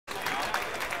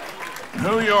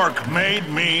New York made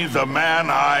me the man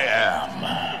I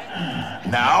am.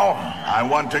 Now, I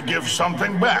want to give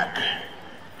something back.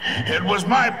 It was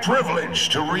my privilege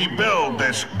to rebuild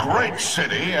this great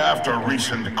city after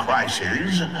recent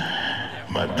crises,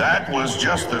 but that was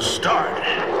just the start.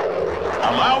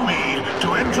 Allow me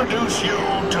to introduce you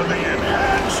to the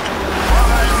Enhanced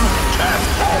Crime Task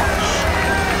Force.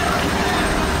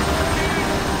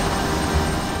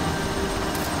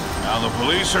 Now, the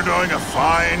police are doing a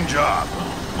fine job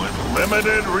with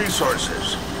limited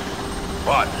resources.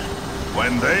 But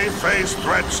when they face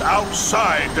threats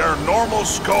outside their normal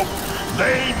scope,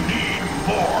 they need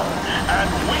more. And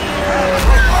we have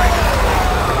provided.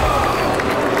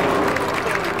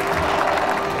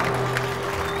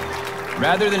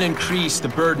 Rather than increase the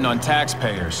burden on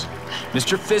taxpayers,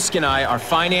 Mr. Fisk and I are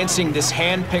financing this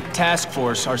hand-picked task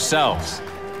force ourselves.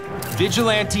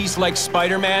 Vigilantes like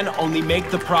Spiderman only make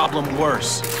the problem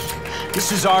worse.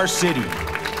 This is our city,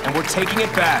 and we're taking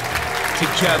it back,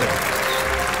 together.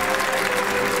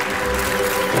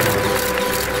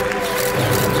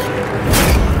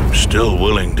 I'm still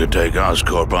willing to take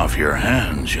Oscorp off your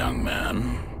hands, young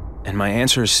man. And my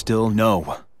answer is still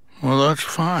no. Well, that's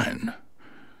fine.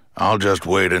 I'll just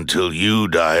wait until you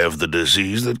die of the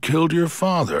disease that killed your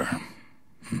father.